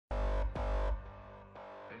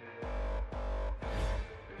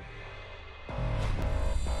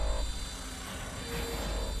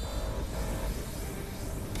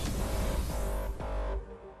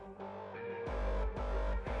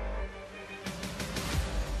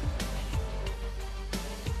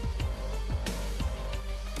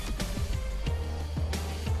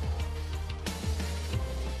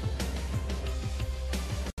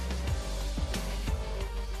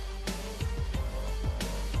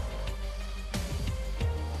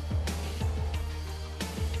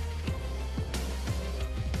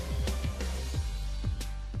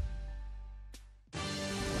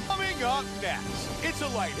Coming up next, it's a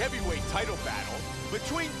light heavyweight title battle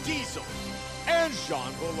between Diesel and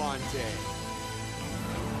Jean Vellante.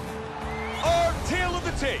 Our tale of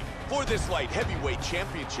the tape for this light heavyweight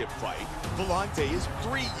championship fight. Vellante is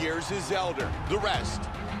 3 years his elder. The rest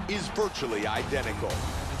is virtually identical.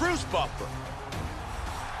 Bruce Buffer.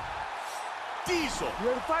 Diesel. You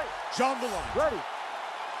ready to fight? Jean Vellante. Ready.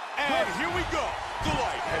 And here we go. The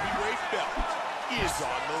light heavyweight belt is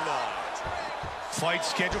on the line. Fight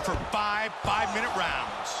scheduled for 5 5-minute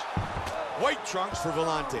rounds. White trunks for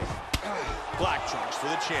Vellante. Black trunks for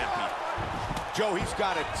the champion. Joe, he's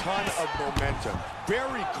got a ton of momentum.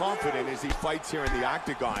 Very confident as he fights here in the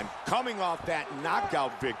octagon, coming off that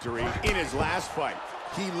knockout victory in his last fight.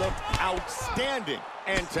 He looked outstanding,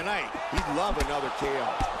 and tonight, he'd love another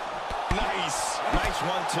KO. Nice. Nice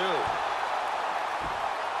one, too.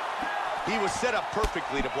 He was set up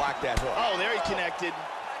perfectly to block that hook. Oh, there he connected.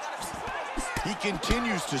 He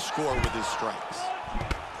continues to score with his strikes.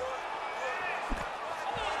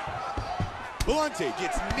 Vellante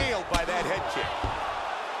gets nailed by that head kick.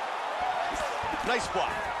 Nice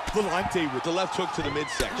block. Vellante with the left hook to the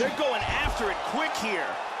midsection. They're going after it quick here.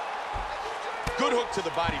 Good hook to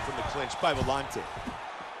the body from the clinch by Vellante.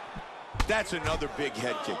 That's another big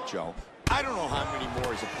head kick, Joe. I don't know how many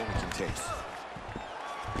more his opponent can take.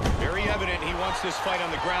 Very evident he wants this fight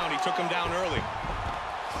on the ground. He took him down early.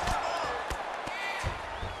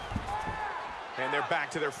 And they're back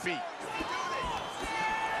to their feet.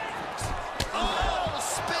 Oh,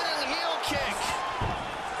 spinning heel kick.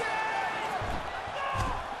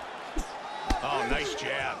 Oh, nice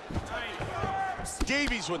jab.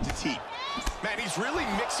 Davies with the teep. Man, he's really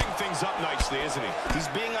mixing things up nicely, isn't he? He's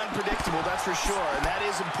being unpredictable, that's for sure, and that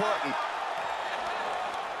is important.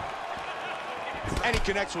 And he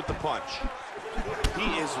connects with the punch. He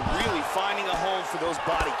is really finding a hole for those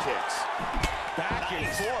body kicks. Back and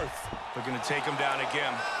forth. They're going to take him down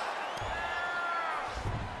again.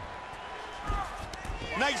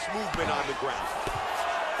 Nice movement on the ground.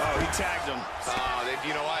 Oh, he tagged him.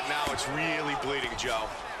 You know what? Now it's really bleeding, Joe.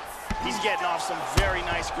 He's getting off some very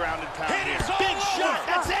nice grounded pound here. Big shot.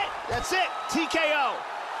 That's it. That's it. TKO.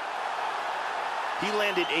 He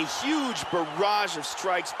landed a huge barrage of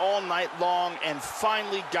strikes all night long and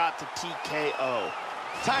finally got the TKO.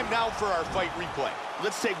 Time now for our fight replay.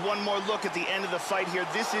 Let's take one more look at the end of the fight here.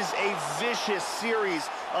 This is a vicious series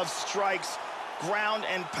of strikes, ground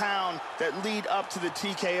and pound, that lead up to the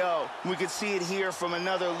TKO. We can see it here from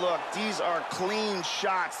another look. These are clean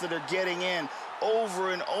shots that are getting in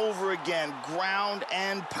over and over again, ground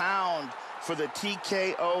and pound for the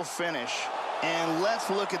TKO finish. And let's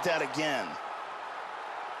look at that again.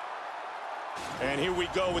 And here we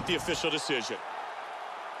go with the official decision.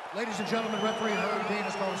 Ladies and gentlemen, referee Herb Dean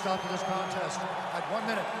is going to stop to this contest at 1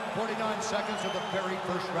 minute, 49 seconds of the very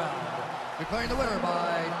first round. Declaring the winner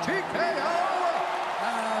by TKO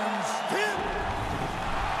and spin.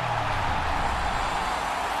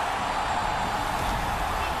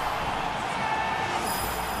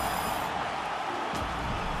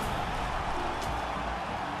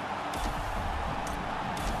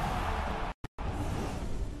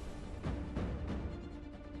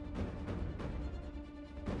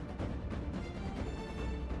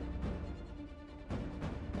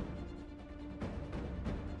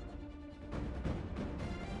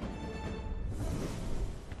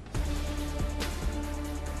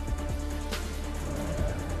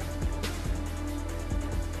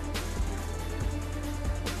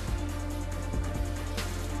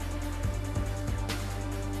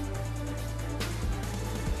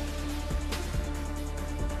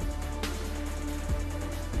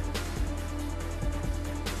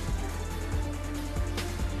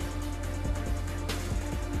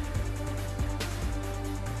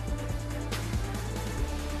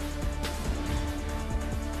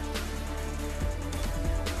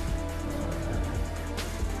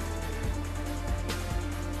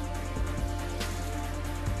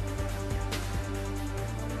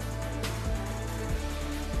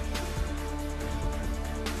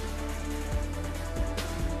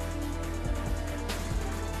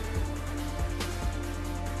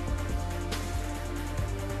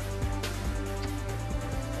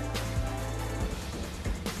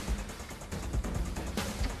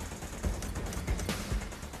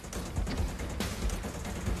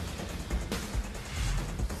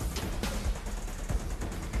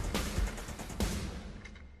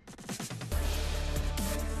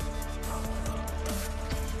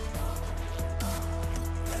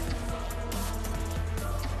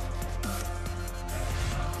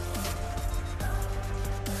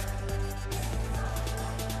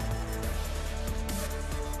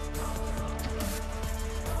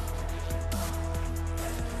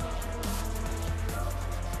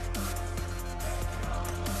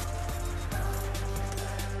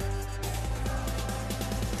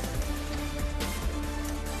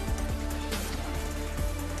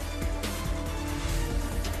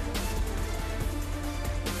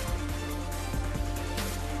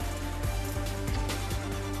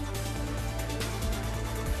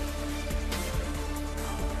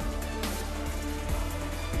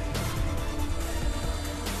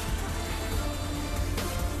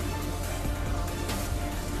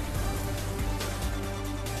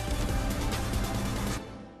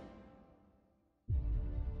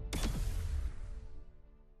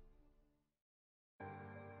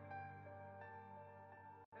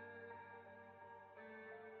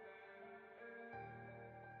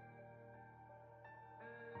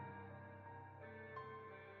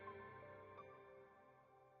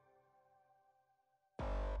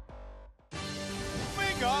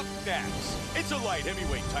 Up next, it's a light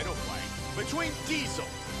heavyweight title fight between Diesel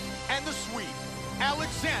and the Swede,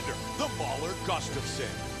 Alexander the Mauler Gustafsson.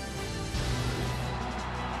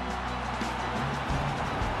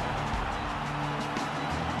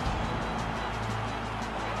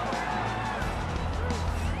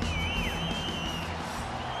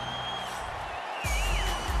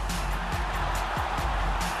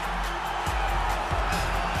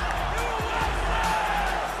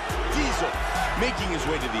 Making his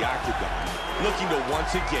way to the octagon, looking to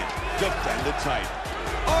once again defend the title.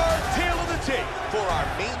 Our tale of the tape for our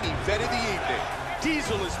main event of the evening.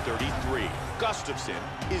 Diesel is 33. Gustafsson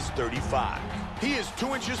is 35. He is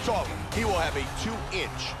 2 inches taller. He will have a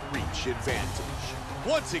 2-inch reach advantage.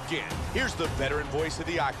 Once again, here's the veteran voice of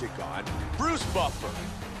the octagon, Bruce Buffer.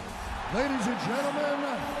 Ladies and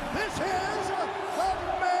gentlemen, this is the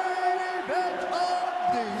main event of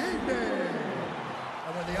the evening.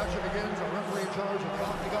 And when the action begins, a referee in charge of the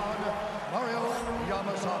octagon, Mario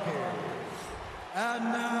Yamasaki. And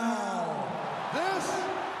now, this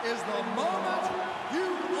is the moment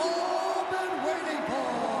you've all been waiting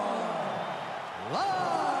for.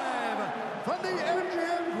 Live from the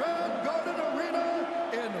MGM Grand Garden Arena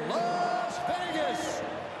in Las Vegas.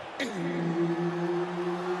 It's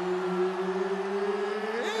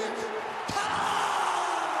time!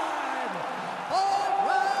 5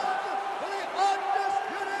 rounds for the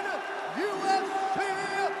undisputed UFC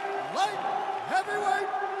Light Heavyweight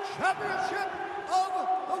Championship of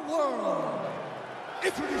the world.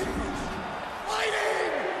 Introducing first,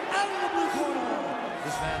 fighting out of the blue corner.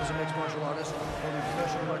 This man is a mixed martial artist holding a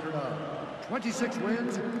professional record of 26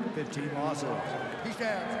 wins, 15 losses. He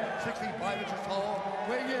stands 6 feet 5 inches tall,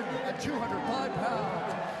 weighing in at 205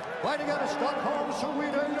 pounds. Fighting out of Stockholm,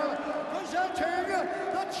 Sweden, presenting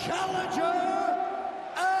the challenger,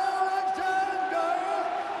 Alexander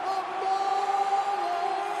the Mauler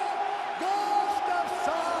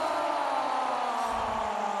Gustafsson.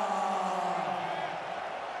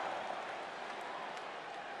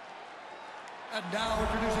 And now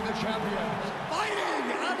introducing the champion, fighting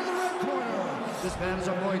out of the red corner. This man is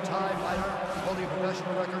a Muay Thai fighter, holding a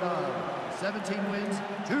professional record of 17 wins,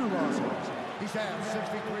 2 losses. He stands 6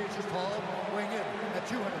 feet 3 inches tall, weighing in at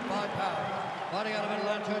 205 pounds. Fighting out of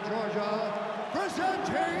Atlanta, Georgia,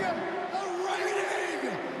 presenting the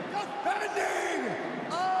reigning, defending,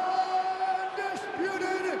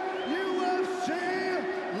 undisputed UFC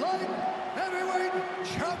Light Heavyweight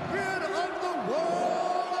Champion of the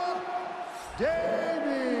world,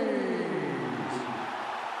 Davies.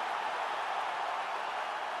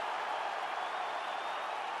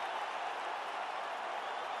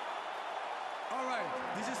 All right,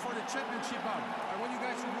 this is for the championship bout. I want you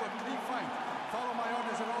guys to do a clean fight. Follow my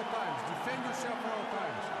orders at all times. Defend yourself at all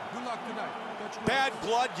times. Good luck tonight. Bad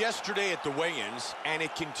blood yesterday at the weigh-ins, and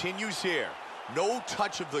it continues here. No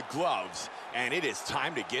touch of the gloves, and it is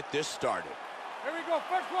time to get this started. Here we go.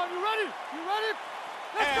 First one. You ready? You ready?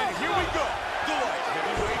 And here we go. The light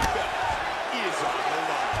heavyweight belt is on the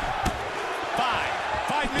line.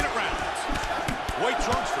 5-minute rounds. White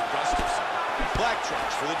trunks for Gustafsson. Black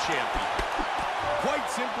trunks for the champion. Quite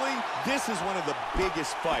simply, this is one of the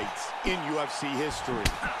biggest fights in UFC history.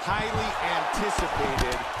 Highly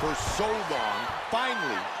anticipated for so long.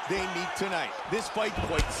 Finally, they meet tonight. This fight,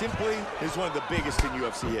 quite simply, is one of the biggest in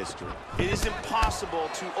UFC history. It is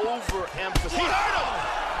impossible to overemphasize. He hurt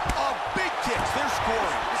him! Oh, big kicks. They're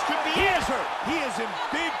scoring. This could be He it. is hurt. He is in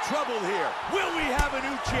big trouble here. Will we have a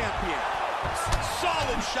new champion?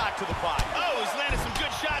 Solid shot to the body. Oh, he's landed some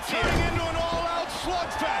good shots here. Turning into an all-out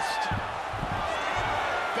slugfest.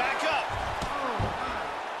 Back up.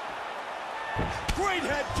 Great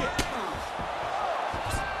head kick.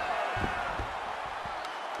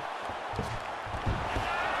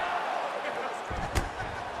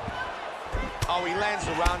 Oh, he lands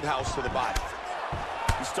the roundhouse to the body.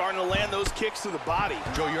 He's starting to land those kicks to the body.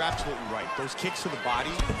 Joe, you're absolutely right. Those kicks to the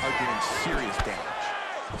body are doing serious damage.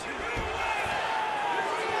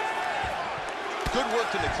 Good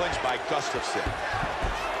work in the clinch by Gustafsson.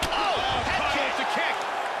 Oh, head kick. The kick.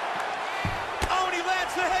 Oh, and he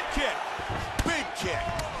lands the head kick. Big kick.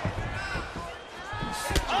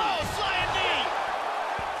 Oh, flying knee.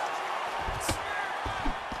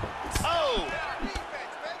 Oh.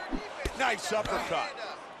 Nice uppercut.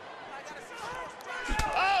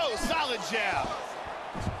 Oh, solid jab.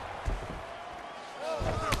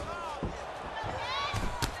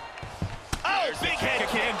 Oh, big head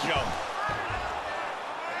kick. Joe.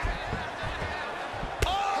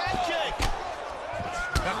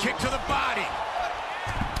 A kick to the body.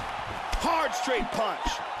 Hard straight punch.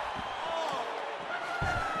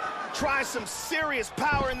 Tries some serious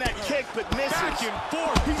power in that kick, but misses. Back and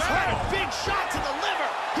forth. He's hurt. Big shot to the liver.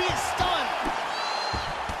 He is stunned.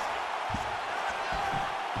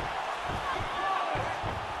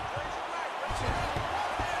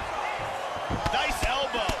 Nice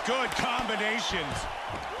elbow. Good combinations.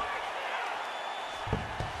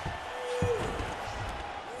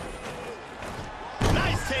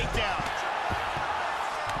 Nice takedown.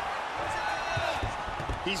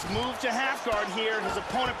 He's moved to half guard here. His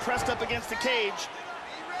opponent pressed up against the cage.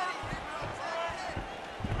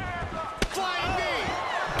 Flying knee.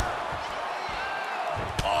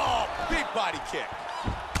 Oh, big body kick.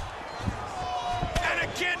 And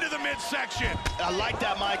again to the midsection. I like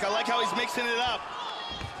that, Mike. I like how he's mixing it up.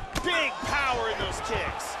 Big power in those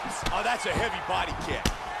kicks. Oh, that's a heavy body kick.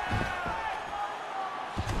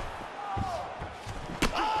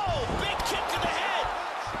 Oh, big kick to the head.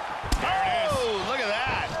 There it is. Oh, look at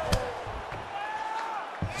that.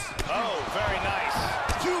 Oh, very nice.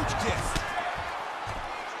 Huge kick.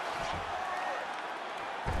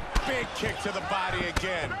 Big kick to the body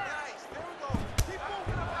again.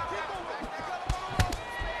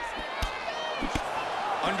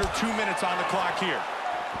 Under 2 minutes on the clock here.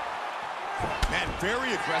 Man,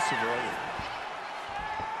 very aggressive early.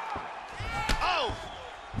 Oh,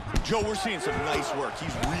 Joe, we're seeing some nice work.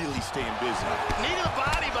 He's really staying busy. knee to the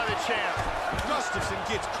body by the champ. Gustafsson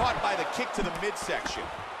gets caught by the kick to the midsection.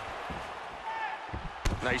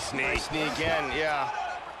 Nice knee. Nice knee again, yeah.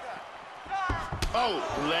 Oh,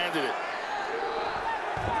 landed it.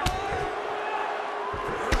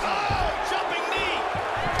 Oh, jumping knee.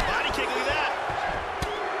 Body kick, look at that.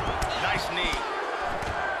 Nice knee.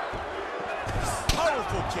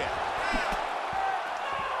 Powerful kick.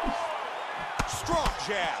 Strong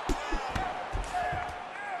jab.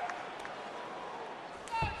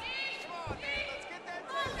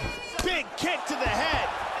 Big kick to the head.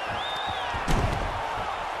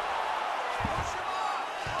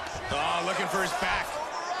 Oh, looking for his back.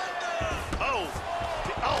 Oh,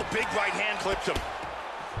 oh, big right hand clipped him.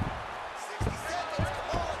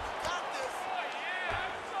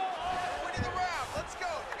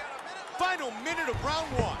 Final minute of round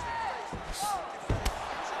one.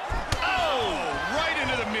 Oh, right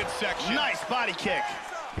into the midsection. Nice body kick.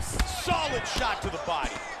 Solid shot to the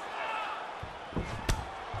body.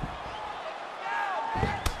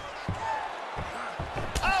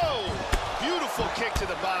 Oh, beautiful kick to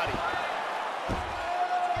the body.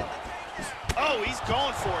 Oh, he's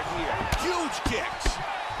going for it here. Huge kicks.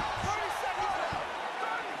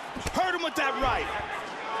 Hurt him with that right.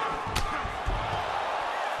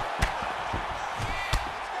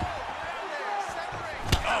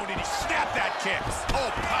 Oh, did he snap that kick?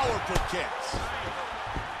 Oh, powerful kicks.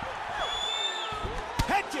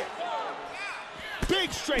 Head kick.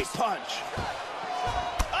 Big straight punch.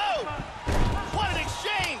 Oh, what an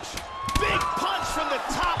exchange. Big punch from the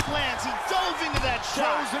top lands. He dove into that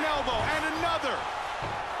shot. Throws an elbow and another.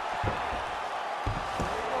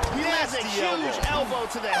 He has a Nasty huge elbow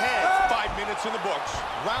to the head. 5 minutes in the books.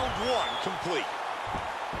 Round one complete.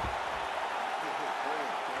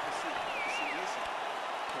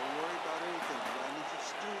 Don't worry about anything. What I need you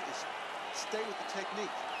to do is stay with the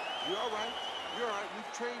technique. You're all right. You're all right.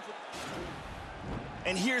 We've trained for...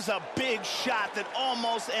 And here's a big shot that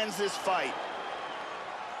almost ends this fight.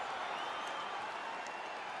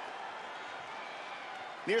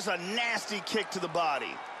 Here's a nasty kick to the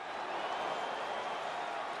body.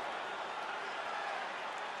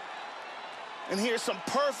 And here's some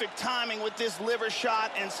perfect timing with this liver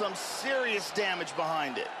shot and some serious damage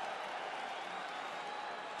behind it.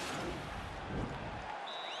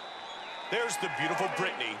 There's the beautiful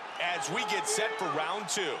Brittany as we get set for round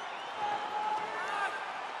two. Here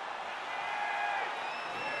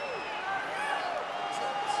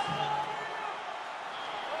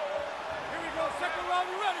we go, second round,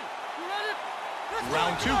 you ready? You ready? Let's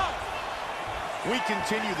Round go. two. We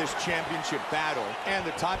continue this championship battle, and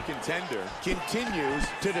the top contender continues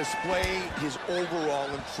to display his overall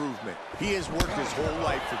improvement. He has worked his whole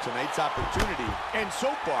life for tonight's opportunity, and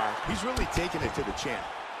so far, he's really taken it to the champ.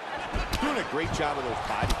 Doing a great job of those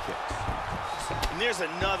body kicks. And there's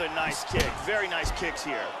another nice kick. Very nice kicks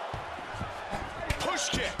here. Push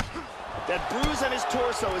kick. That bruise on his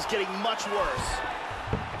torso is getting much worse.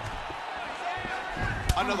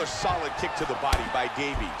 Another solid kick to the body by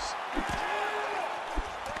Davies.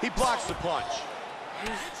 He blocks the punch.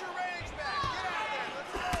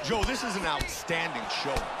 Joe, this is an outstanding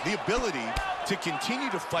show. The ability to continue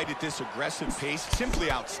to fight at this aggressive pace,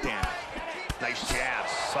 simply outstanding. Nice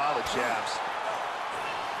jabs, solid jabs.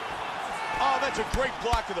 Oh, that's a great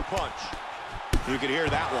block of the punch. You could hear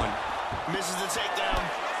that one. Misses the takedown.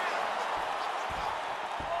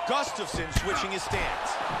 Gustafsson switching his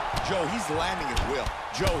stance. Joe, he's landing at will.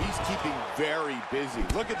 Joe, he's keeping very busy.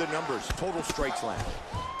 Look at the numbers. Total strikes land.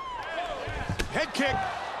 Head kick.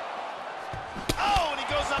 Oh, and he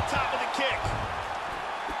goes up top with a kick.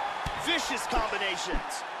 Vicious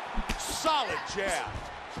combinations. Solid jab.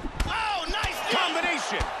 Oh, nice knee.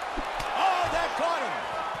 Combination. Oh, that got him.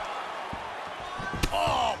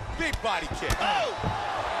 Oh, big body kick. Oh,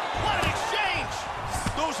 what an exchange.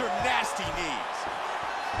 Those are nasty knees.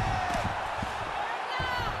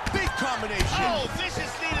 Big combination. Oh,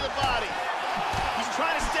 vicious knee to the body. He's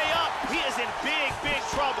trying to stay up. He is in big, big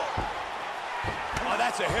trouble. Oh,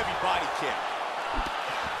 that's a heavy body kick.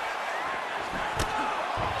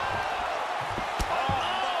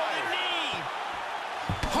 Oh, the knee.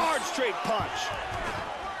 Hard straight punch.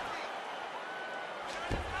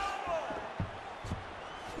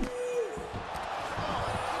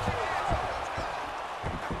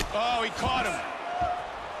 Oh, he caught him.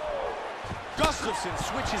 Gustafsson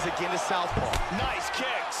switches again to southpaw. Nice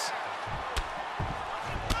kicks.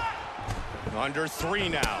 Under 3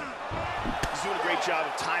 now. He's doing a great job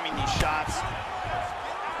of timing these shots.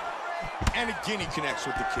 And again he connects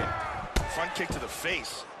with the kick. Front kick to the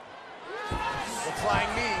face. The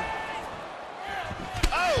flying knee.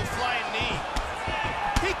 Oh, flying knee.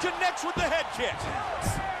 He connects with the head kick.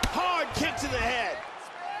 Hard kick to the head.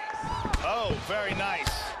 Oh, very nice.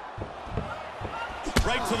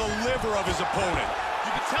 Right to the liver of his opponent.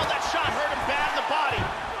 You can tell that shot hurt him bad in the body.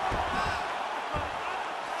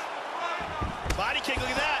 Body kick, look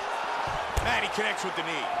at that. And he connects with the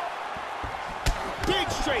knee. Big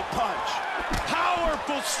straight punch.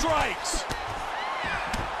 Powerful strikes.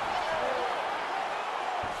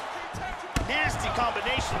 Nasty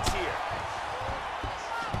combinations here.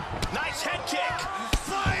 Nice head kick.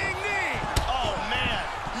 Flying knee. Oh, man.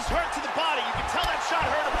 He's hurt to the body. You can tell that shot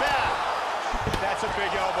hurt him bad. That's a big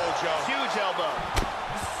elbow, Joe. Huge elbow.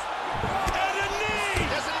 And a knee.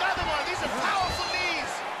 There's another one. These are powerful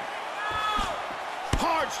knees.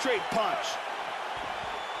 Hard straight punch.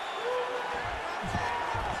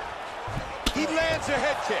 He lands a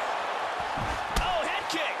head kick. Oh, head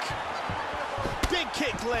kick. Big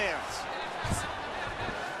kick lands.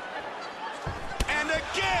 And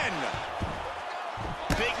again.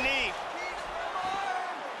 Big knee.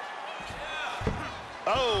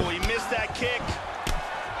 Oh, he missed that kick.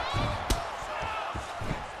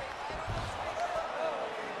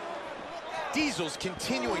 Diesel's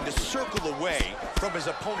continuing to circle away from his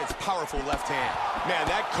opponent's powerful left hand. Man,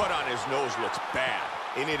 that cut on his nose looks bad,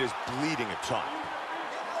 and it is bleeding a ton.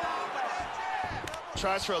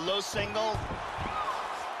 Tries for a low single.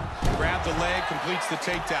 Grab the leg, completes the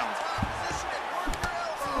takedown.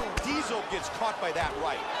 Diesel gets caught by that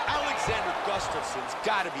right. Alexander Gustafsson's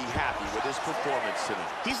got to be happy with his performance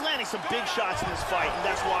tonight. He's landing some big shots in this fight, and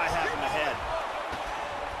that's why I have him ahead.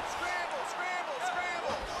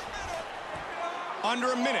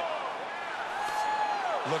 Under a minute.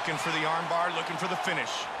 Looking for the armbar, looking for the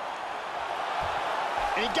finish.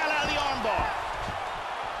 And he got out of the armbar.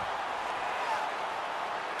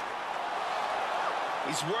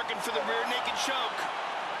 He's working for the rear naked choke.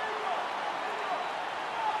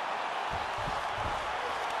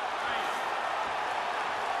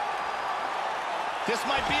 This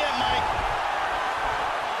might be it, Mike.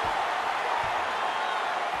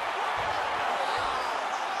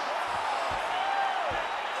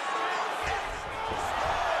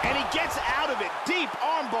 And he gets out of it. Deep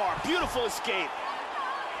armbar. Beautiful escape.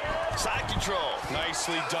 Side control.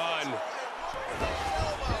 Nicely done.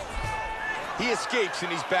 He escapes,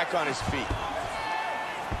 and he's back on his feet.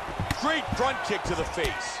 Great front kick to the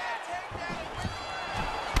face.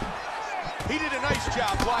 He did a nice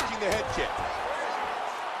job blocking the head kick.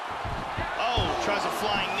 Oh, tries a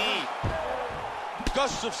flying knee.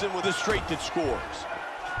 Gustafsson with a straight that scores.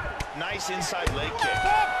 Nice inside leg kick.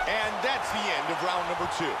 And that's the end of round number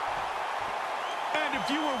 2. And if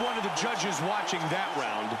you were one of the judges watching that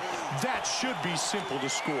round, that should be simple to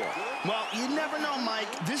score. Well, you never know,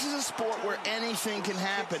 Mike. This is a sport where anything can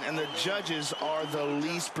happen, and the judges are the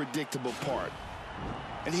least predictable part.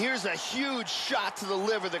 And here's a huge shot to the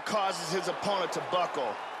liver that causes his opponent to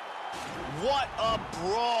buckle. What a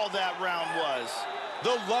brawl that round was.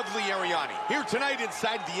 The lovely Ariani, here tonight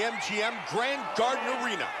inside the MGM Grand Garden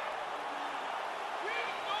Arena.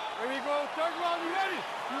 Here we go, third round, you ready?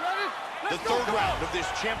 You ready? The third round of this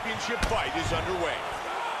championship fight is underway.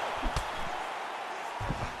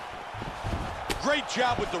 Great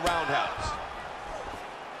job with the roundhouse.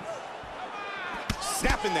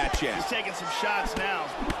 Snapping that chin. He's taking some shots now.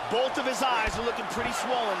 Both of his eyes are looking pretty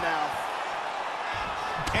swollen now.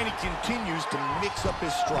 And he continues to mix up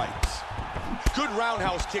his strikes. Good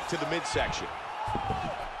roundhouse kick to the midsection.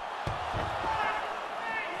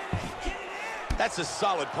 That's a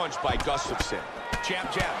solid punch by Gustafsson.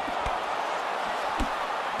 Jab, jab.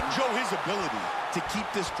 Joe, his ability to keep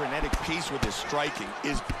this frenetic pace with his striking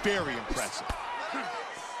is very impressive.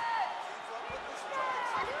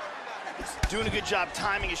 Doing a good job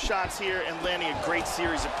timing his shots here and landing a great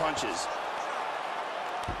series of punches.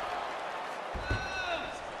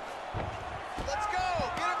 Let's go!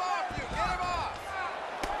 Get him off you! Get him off!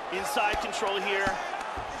 Inside control here.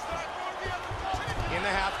 In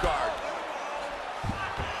the half guard.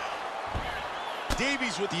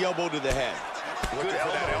 Davies with the elbow to the head. Looking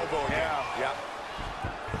for that elbow again. Yeah.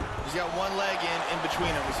 He's got one leg in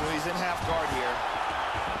between them, so he's in half guard here.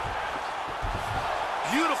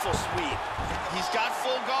 Beautiful sweep. He's got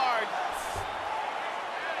full guard.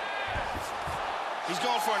 He's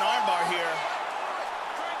going for an armbar here.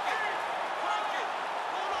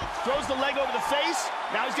 Throws the leg over the face.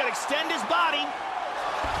 Now he's got to extend his body.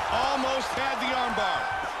 Almost had the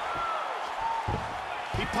armbar.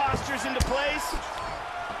 He postures into place.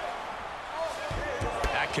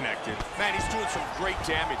 That connected. Man, he's doing some great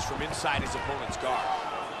damage from inside his opponent's guard.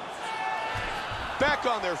 Back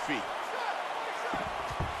on their feet.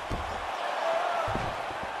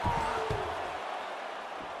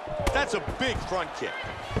 That's a big front kick.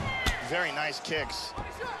 Very nice kicks.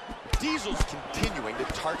 Diesel's continuing to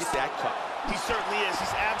target that cut. He certainly is.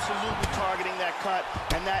 He's absolutely targeting that cut,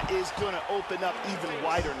 and that is going to open up even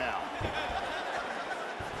wider now.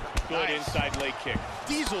 Good inside leg kick.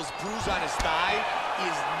 Diesel's bruise on his thigh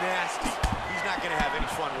is nasty. He's not going to have any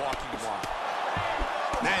fun walking tomorrow.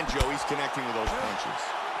 Man, Joe, he's connecting with those punches.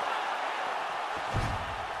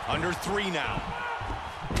 Under 3 now.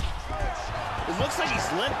 It looks like he's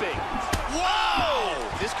limping. Whoa!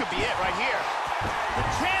 This could be it right here. The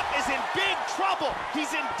champ is in big trouble.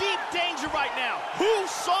 He's in deep danger right now. Who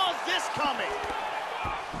saw this coming?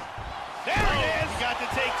 There it is. He got the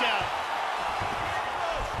takedown.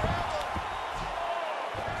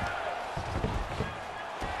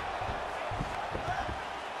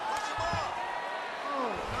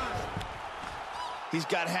 He's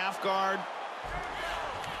got half guard.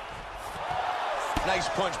 Nice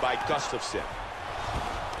punch by Gustafsson.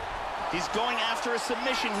 He's going after a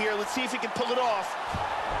submission here. Let's see if he can pull it off.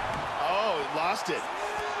 Oh, he lost it.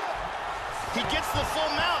 He gets the full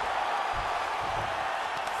mount.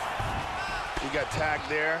 He got tagged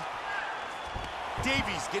there.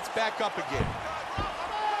 Davies gets back up again.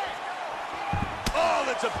 Oh,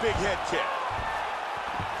 that's a big head kick.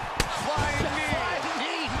 Flying knee.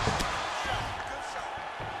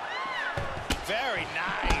 Very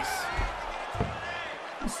nice.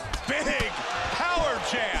 Big power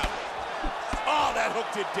jab. Oh, that hook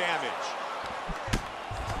did damage.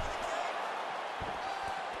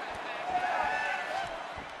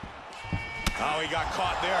 Oh, he got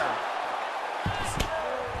caught there.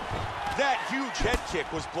 That huge head kick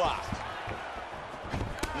was blocked.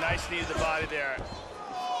 Nice knee to the body there.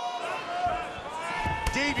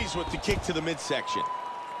 Davies with the kick to the midsection.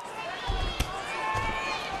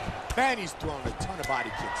 Man, he's thrown a ton of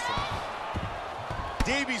body kicks tonight.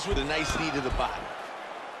 Davies with a nice knee to the body.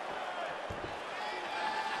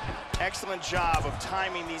 Excellent job of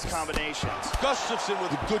timing these combinations. Gustafsson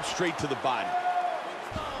with a good straight to the body.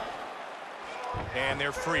 And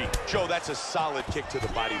they're free. Joe, that's a solid kick to the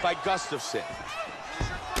body by Gustafsson.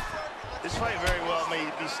 This fight very well may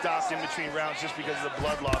be stopped in between rounds just because of the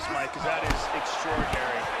blood loss, Mike, because that is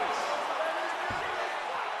extraordinary.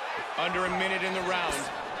 Under a minute in the round.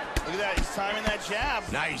 Look at that, he's timing that jab.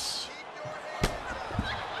 Nice.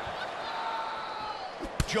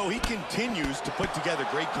 Joe, he continues to put together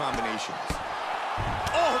great combinations.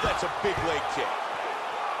 Oh, that's a big leg kick.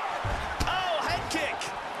 Oh, head kick.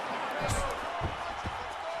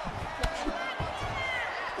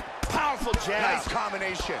 Powerful jab. Nice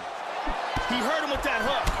combination. He hurt him with that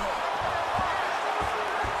hook.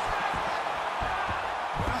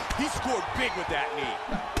 He scored big with that knee.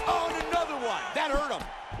 Oh, and another one. That hurt him.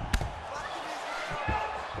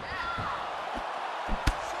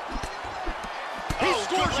 He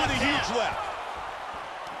scores with a huge left.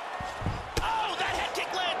 Oh, that head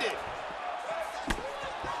kick landed.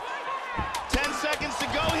 10 seconds to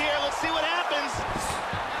go here. Let's see what happens.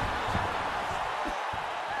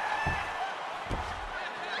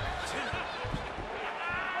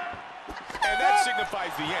 And that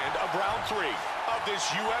signifies the end of round 3 of this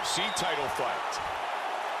UFC title fight.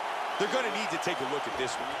 They're going to need to take a look at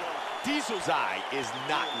this one. Diesel's eye is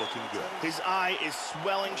not looking good. His eye is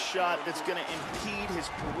swelling shut. That's going to impede his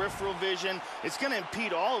peripheral vision. It's going to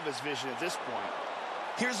impede all of his vision at this point.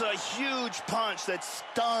 Here's a huge punch that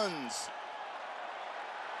stuns.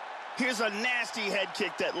 Here's a nasty head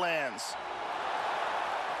kick that lands.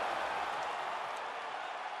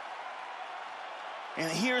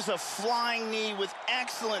 And here's a flying knee with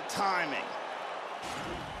excellent timing.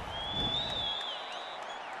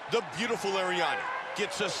 The beautiful Ariane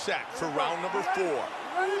gets us set for round number 4.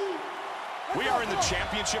 We are in the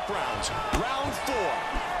championship rounds. Round 4.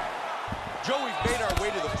 Joe, we've made our way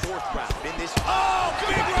to the 4th round in this. Oh,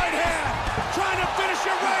 big right hand! Trying to finish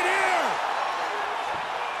it right here!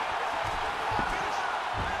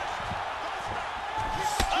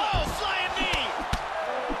 Oh, flying knee!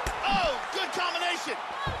 Oh, good combination!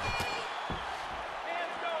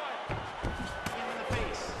 In the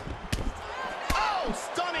face. Oh,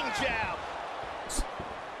 stunning jab!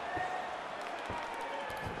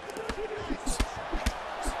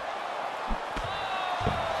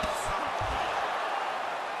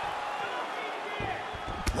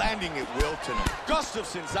 Landing at will tonight.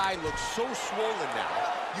 Gustafson's eye looks so swollen now.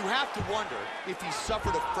 You have to wonder if he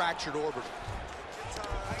suffered a fractured orbital.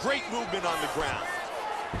 Great movement on the ground.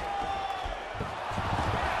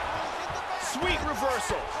 Sweet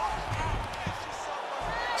reversal.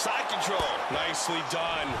 Side control. Nicely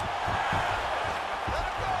done.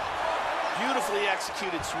 Beautifully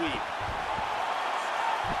executed sweep.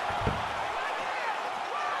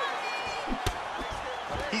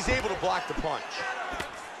 He's able to block the punch.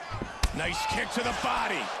 Nice kick to the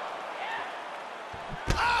body.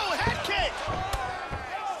 Oh, head kick!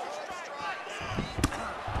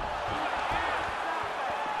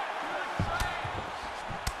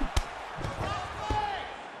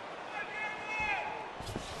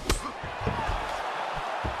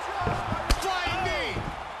 Flying knee!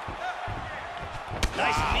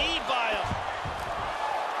 Nice knee by him.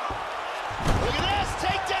 Look at this,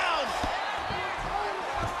 takedown!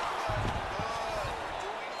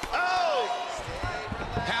 Oh!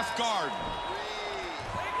 Half guard.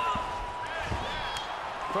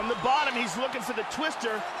 From the bottom, he's looking for the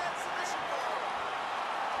twister.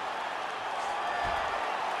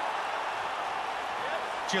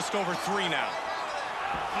 Just over 3 now.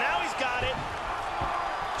 Now he's got it.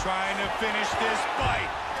 Trying to finish this fight.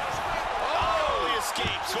 Oh, he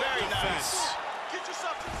escapes. Very nice.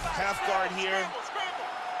 Half guard here.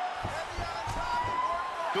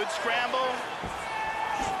 Good scramble.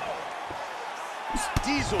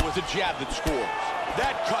 Diesel with a jab that scores.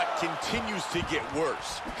 That cut continues to get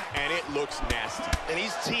worse, and it looks nasty. And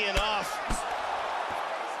he's teeing off.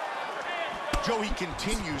 Joe, he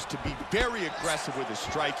continues to be very aggressive with his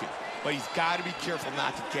striking, but he's got to be careful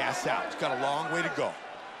not to gas out. He's got a long way to go.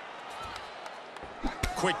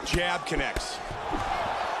 Quick jab connects.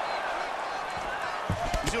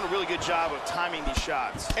 He's doing a really good job of timing these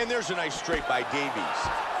shots. And there's a nice straight by Davies.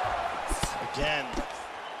 Again.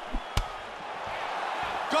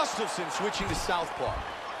 Gustafson switching to southpaw.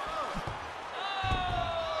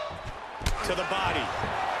 To the body.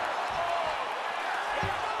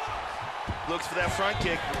 Looks for that front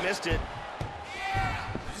kick, missed it.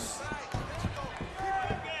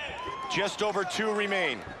 Just over 2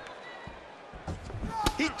 remain.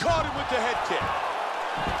 He caught him with the head kick.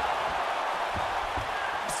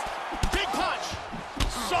 Big punch.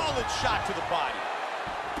 Solid shot to the body.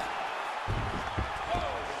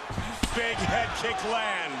 Big head kick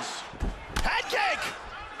lands. Head kick.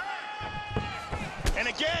 And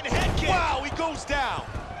again, head kick. Wow, he goes down.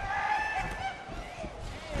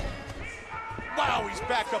 Wow, he's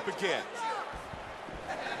back up again.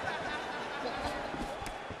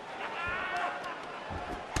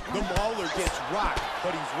 The Mauler gets rocked,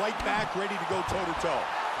 but he's right back, ready to go toe-to-toe.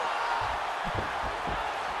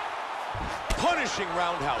 Punishing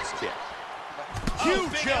roundhouse kick.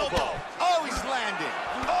 Huge big elbow. elbow. Oh, he's landing.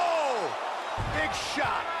 Oh, big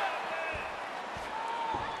shot.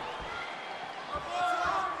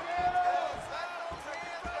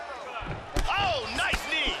 Oh, nice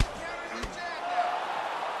knee.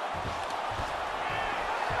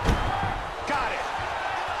 Got it.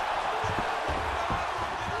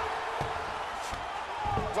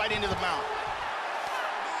 Right into the mount.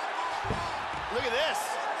 Look at this.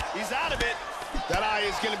 He's out of it. That eye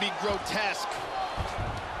is going to be grotesque.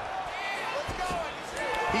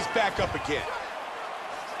 He's back up again.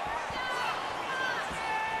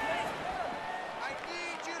 I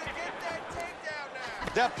need you to get that takedown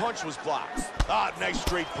now. That punch was blocked. Ah, nice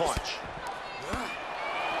straight punch.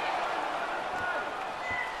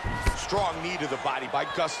 Strong knee to the body by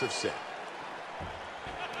Gustafson.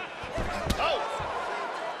 Oh.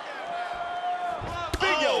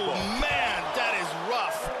 Big elbow. Man, that is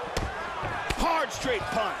rough. Hard straight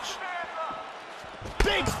punch.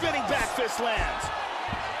 Big spinning back fist lands.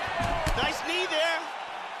 Nice knee there.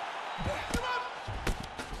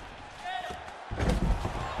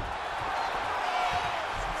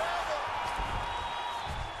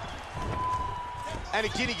 And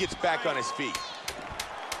again, he gets back on his feet.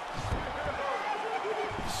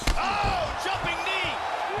 Oh, jumping knee.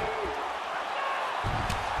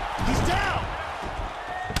 He's down.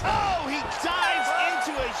 Oh, he dives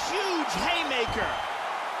into a huge haymaker.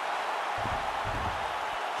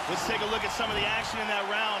 Let's take a look at some of the action in that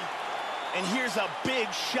round. And here's a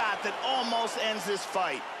big shot that almost ends this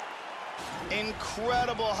fight.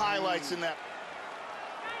 Incredible highlights in that.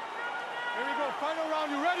 Here we go, final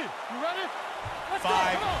round. You ready? You ready? Let's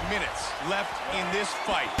 5 go. minutes left in this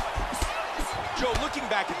fight. Joe, looking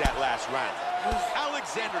back at that last round,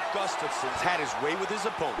 Alexander Gustafsson's had his way with his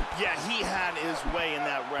opponent. Yeah, he had his way in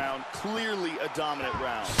that round. Clearly a dominant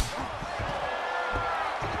round.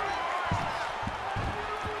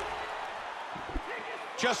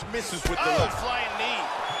 Just misses with the left. Flying knee.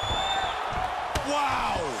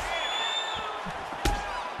 Wow!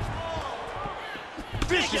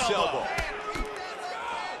 Vicious elbow.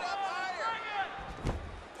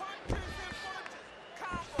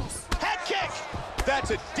 Head kick.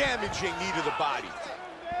 That's a damaging knee to the body.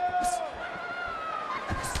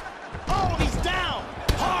 Oh, he's down.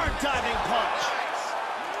 Hard diving punch.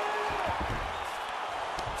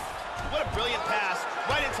 What a brilliant pass.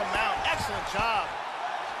 Right into mount. Excellent job.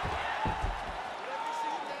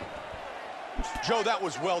 Joe, that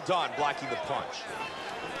was well done, blocking the punch.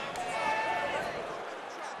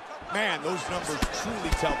 Man, those numbers truly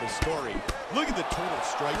tell the story. Look at the total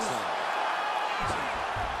strike zone.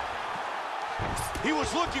 He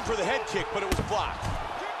was looking for the head kick, but it was blocked.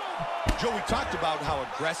 Joe, we talked about how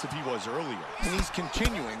aggressive he was earlier, and he's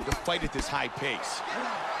continuing to fight at this high pace.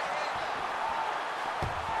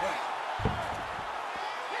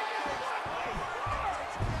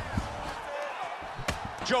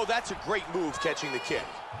 Joe, that's a great move, catching the kick.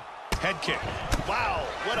 Head kick. Wow,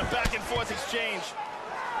 what a back and forth exchange.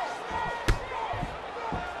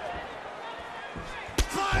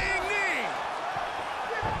 Flying knee!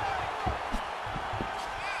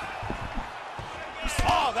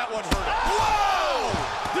 Oh, that one hurt him. Whoa!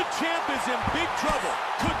 The champ is in big trouble.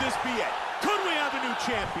 Could this be it? Could we have a new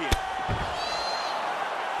champion?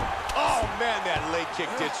 Oh, man, that leg kick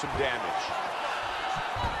did some damage.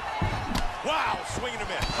 Wow, swinging him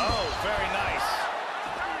in. Oh, very nice.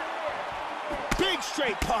 Big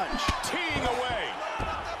straight punch. Teeing away.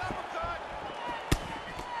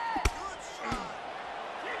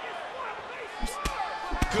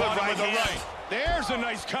 Good Caught him right with the hand. right. There's a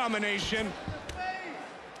nice combination.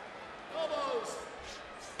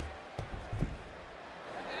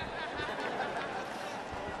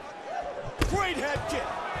 Great head kick.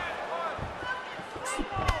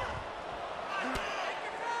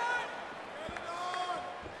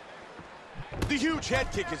 The huge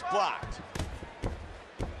head kick is blocked.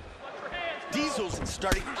 Diesel's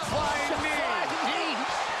starting flying knee.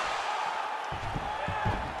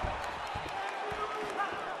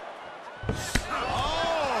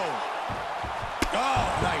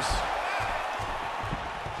 Oh, nice.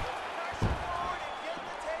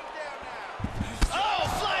 Oh,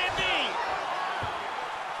 flying knee.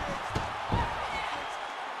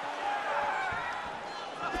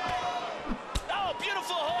 Oh,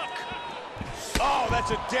 beautiful hook. Oh,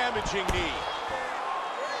 that's a damaging knee.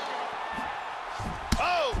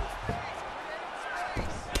 Oh.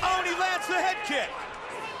 Oh, and he lands the head kick.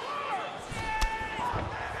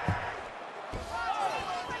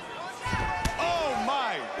 Oh,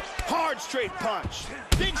 my. Hard straight punch.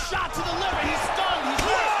 Big shot to the liver. He's stunned. He's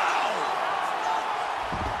hurt. Wow!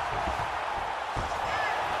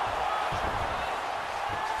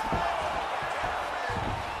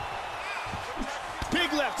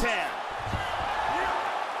 Big left hand.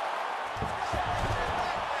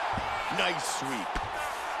 Nice sweep.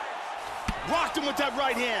 Rocked him with that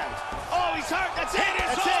right hand. Oh, he's hurt. That's it.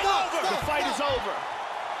 That's it. over. The fight is over.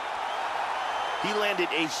 He landed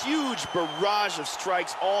a huge barrage of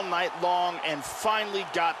strikes all night long and finally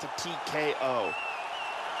got to TKO.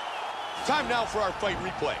 Time now for our fight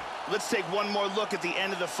replay. Let's take one more look at the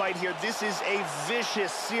end of the fight here. This is a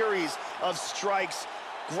vicious series of strikes,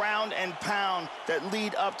 ground and pound, that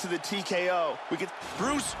lead up to the TKO.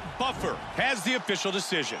 Bruce Buffer has the official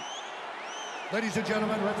decision. Ladies and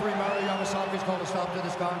gentlemen, referee MaalikD has called a stop to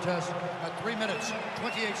this contest at 3 minutes,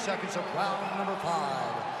 28 seconds of round number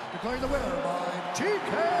 5. Declaring the winner by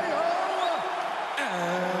TKO,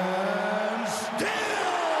 and still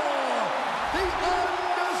the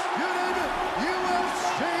undisputed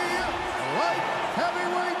UFC light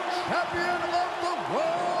heavyweight champion of the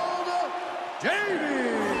world,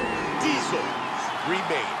 Davey Diesel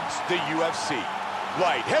remains the UFC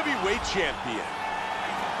light heavyweight champion.